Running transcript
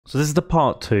So this is the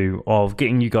part 2 of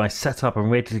getting you guys set up and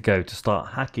ready to go to start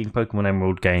hacking Pokemon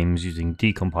Emerald games using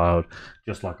decompiled,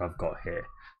 just like I've got here.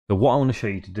 So what I want to show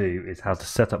you to do is how to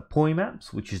set up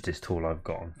Porymaps, which is this tool I've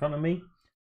got in front of me,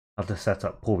 how to set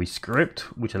up Poryscript,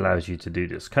 which allows you to do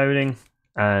this coding,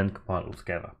 and compile it all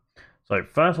together. So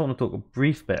first I want to talk a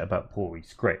brief bit about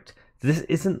Poryscript. This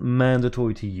isn't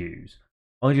mandatory to use.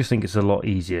 I just think it's a lot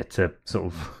easier to sort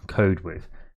of code with.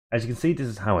 As you can see, this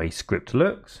is how a script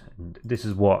looks, and this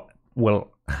is what will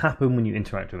happen when you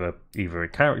interact with either a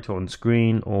character on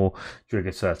screen or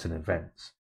trigger certain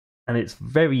events. And it's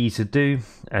very easy to do,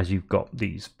 as you've got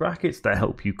these brackets that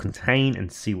help you contain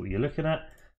and see what you're looking at.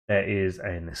 There is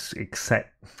an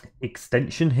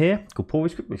extension here called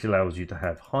Poryscript, which allows you to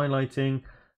have highlighting,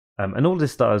 and all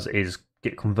this does is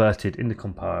get converted in the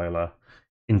compiler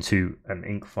into an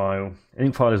ink file. An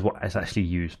ink file is what is actually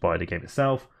used by the game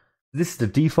itself. This is the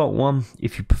default one.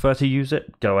 If you prefer to use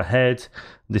it, go ahead.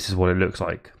 This is what it looks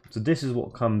like. So this is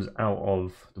what comes out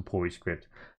of the Poryscript.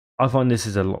 I find this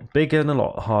is a lot bigger and a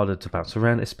lot harder to bounce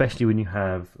around, especially when you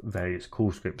have various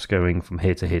call scripts going from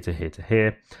here to here to here to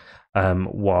here,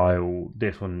 while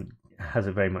this one has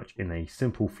it very much in a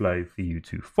simple flow for you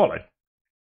to follow.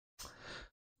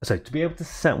 So to be able to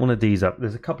set one of these up,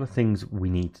 there's a couple of things we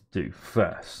need to do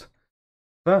first.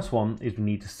 First one is we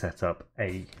need to set up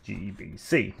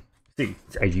AGBCC.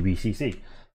 It's AGBCC.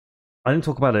 I didn't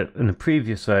talk about it in the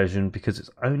previous version because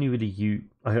it's only really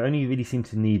I only really seem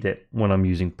to need it when I'm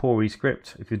using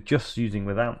Poryscript. If you're just using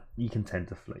without, you can tend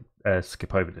to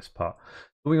skip over this part.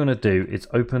 What we want to do is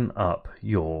open up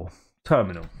your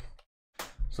terminal.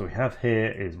 So we have here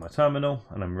is my terminal,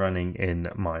 and I'm running in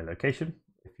my location.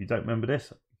 If you don't remember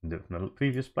this, you can do it from the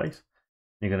previous place.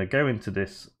 You're going to go into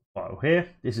this file here.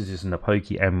 This is just an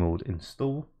Poke Emerald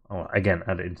install. I'll again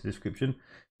add it into the description.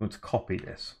 You want to copy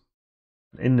this.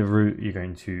 In the root, you're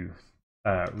going to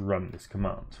run this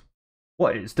command.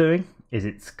 What it's doing is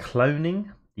it's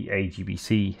cloning the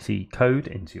AGBCC code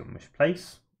into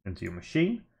your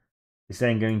machine. It's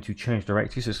then going to change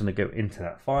directory, so it's going to go into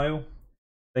that file.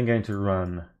 Then going to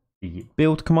run the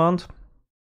build command.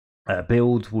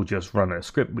 Build will just run a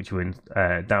script which we're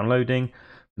downloading.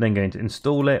 Then going to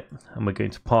install it, and we're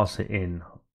going to pass it in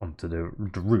onto the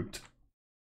root.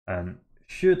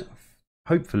 Should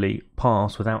hopefully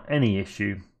pass without any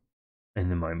issue in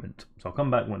the moment. So I'll come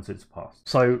back once it's passed.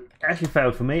 So it actually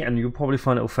failed for me, and you'll probably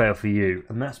find it will fail for you,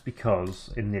 and that's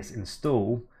because in this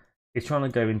install it's trying to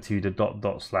go into the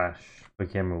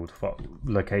 // Emerald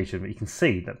location, but you can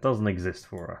see that doesn't exist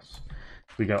for us.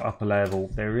 If we go up a level,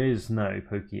 there is no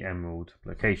Poke Emerald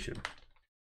location.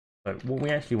 So what we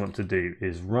actually want to do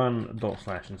is run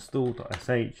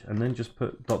 /install.sh and then just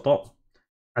put ...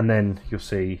 and then you'll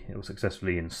see it will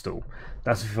successfully install.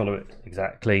 That's if you follow it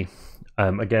exactly.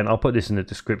 Again, I'll put this in the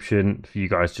description for you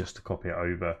guys just to copy it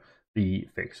over the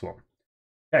fixed one.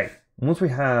 Okay, once we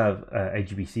have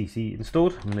AGBCC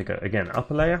installed, I'm going to go again up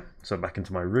a layer, so back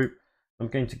into my root. I'm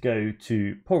going to go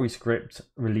to Poryscript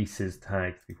releases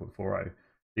tag 3.40. So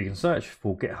you can search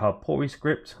for GitHub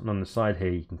Poryscript, and on the side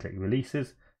here you can click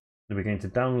releases. And we're going to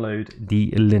download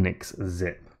the Linux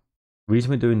zip. The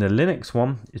reason we're doing the Linux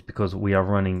one is because we are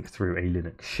running through a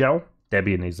Linux shell.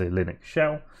 Debian is a Linux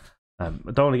shell. I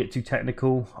don't want to get too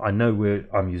technical. I know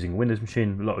I'm using a Windows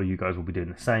machine. A lot of you guys will be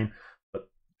doing the same, but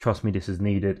trust me, this is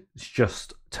needed. It's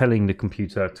just telling the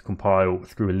computer to compile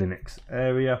through a Linux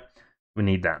area. We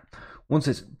need that. Once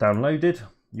it's downloaded,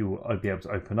 you'll be able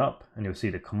to open up, and you'll see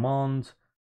the command,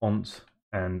 font,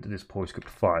 and this Poryscript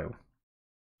file.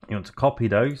 You want to copy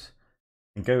those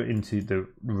and go into the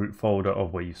root folder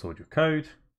of where you stored your code.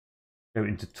 Go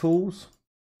into tools,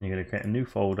 and you're going to create a new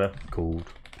folder called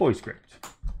Poryscript.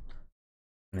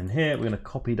 And in here, we're going to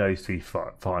copy those 3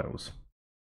 files.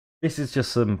 This is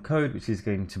just some code which is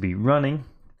going to be running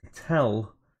to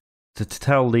tell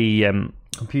the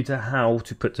computer how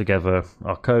to put together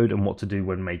our code and what to do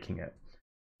when making it.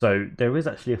 So there is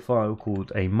actually a file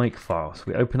called a make file. So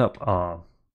we open up our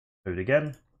code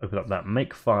again, open up that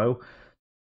make file.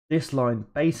 This line,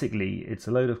 basically, it's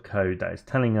a load of code that is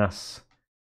telling us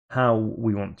how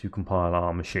we want to compile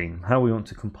our machine, how we want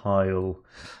to compile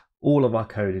all of our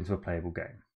code into a playable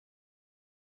game.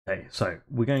 Okay, so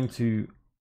we're going to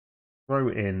throw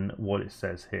in what it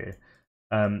says here.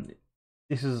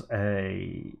 This is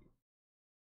a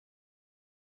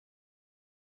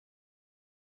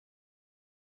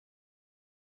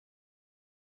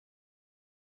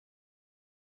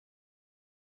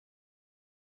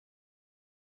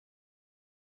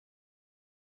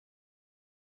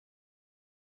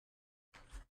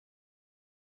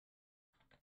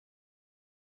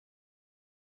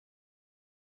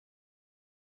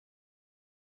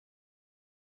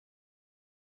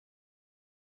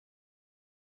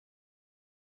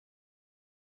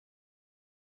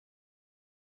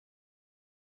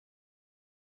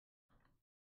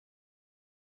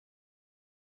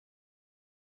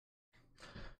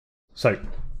So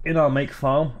in our make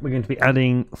file, we're going to be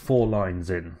adding 4 lines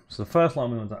in. So the first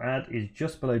line we want to add is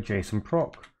just below JSON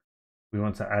proc. We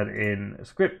want to add in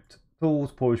script,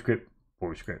 tools, Poryscript,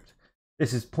 Poryscript.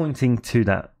 This is pointing to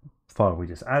that file we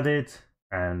just added,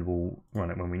 and we'll run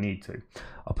it when we need to.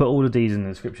 I'll put all of these in the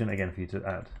description again for you to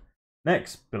add.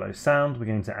 Next, below sound, we're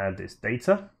going to add this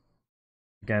data.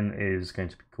 Again, is going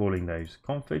to be calling those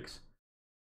configs.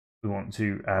 We want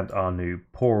to add our new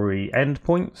Pory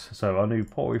endpoints. So our new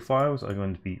Pory files are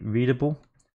going to be readable.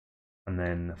 And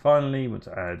then finally, we want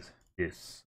to add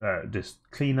this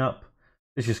cleanup.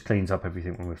 This just cleans up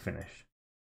everything when we're finished.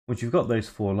 Once you've got those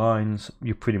 4 lines,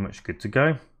 you're pretty much good to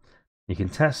go. You can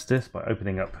test this by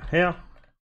opening up here.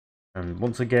 And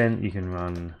once again, you can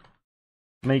run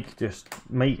make,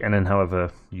 and then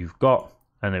however you've got,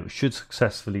 and it should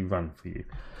successfully run for you.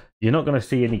 You're not going to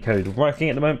see any code working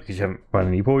at the moment because you haven't run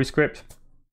any Poryscript.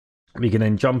 We can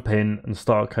then jump in and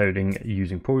start coding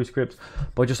using Poryscript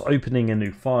by just opening a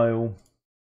new file.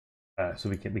 So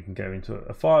we can go into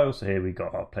a file. So here we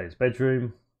got our player's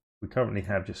bedroom. We currently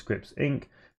have just scripts inc.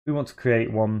 We want to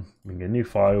create one. We can get a new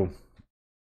file,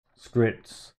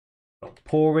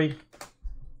 scripts.pory.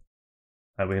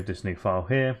 We have this new file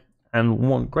here. And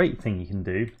one great thing you can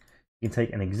do, you can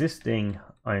take an existing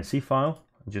INC file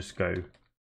and just go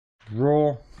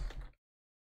raw,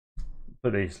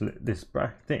 put this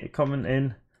bracket comment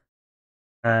in,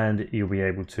 and you'll be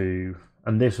able to,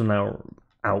 and this will now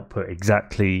output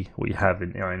exactly what you have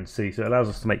in the INC. So it allows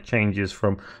us to make changes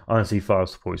from INC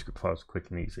files to Poryscript files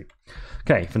quick and easy.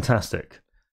 Okay, fantastic.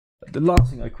 The last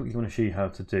thing I quickly want to show you how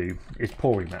to do is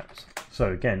Porymaps.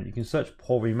 So again, you can search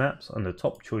Porymaps, and the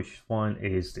top choice you find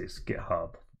is this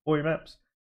GitHub Porymaps.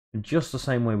 And just the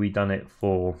same way we've done it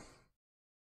for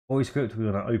Poryscript,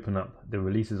 we're going to open up the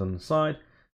releases on the side,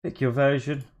 pick your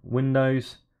version,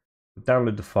 Windows,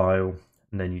 download the file,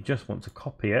 and then you just want to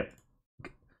copy it,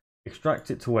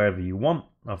 extract it to wherever you want.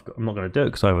 I'm not going to do it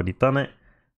because I've already done it.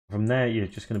 From there, you're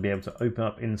just going to be able to open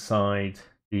up inside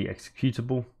the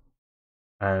executable,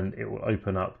 and it will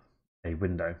open up a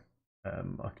window.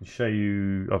 I can show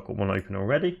you, I've got one open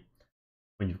already.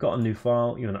 When you've got a new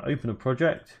file, you're going to open a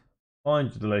project,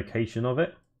 find the location of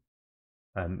it.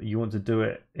 You want to do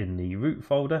it in the root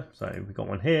folder. So we've got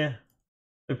one here.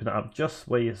 Open it up just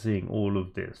where you're seeing all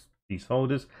of these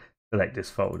folders. Select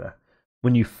this folder.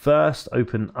 When you first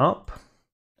open up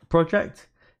a project,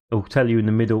 it will tell you in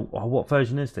the middle, oh, what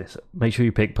version is this? Make sure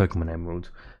you pick Pokemon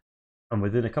Emerald. And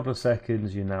within a couple of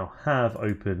seconds, you now have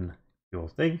open your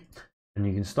thing, and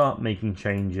you can start making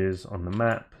changes on the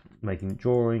map, making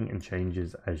drawing and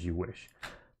changes as you wish.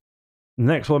 The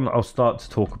next one, I'll start to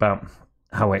talk about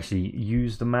how I actually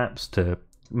use the maps to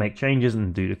make changes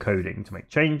and do the coding to make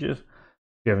changes.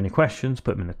 If you have any questions,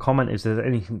 put them in the comment. If there's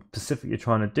anything specific you're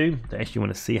trying to do that actually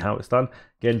want to see how it's done,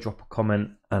 again, drop a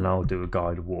comment and I'll do a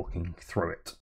guide walking through it.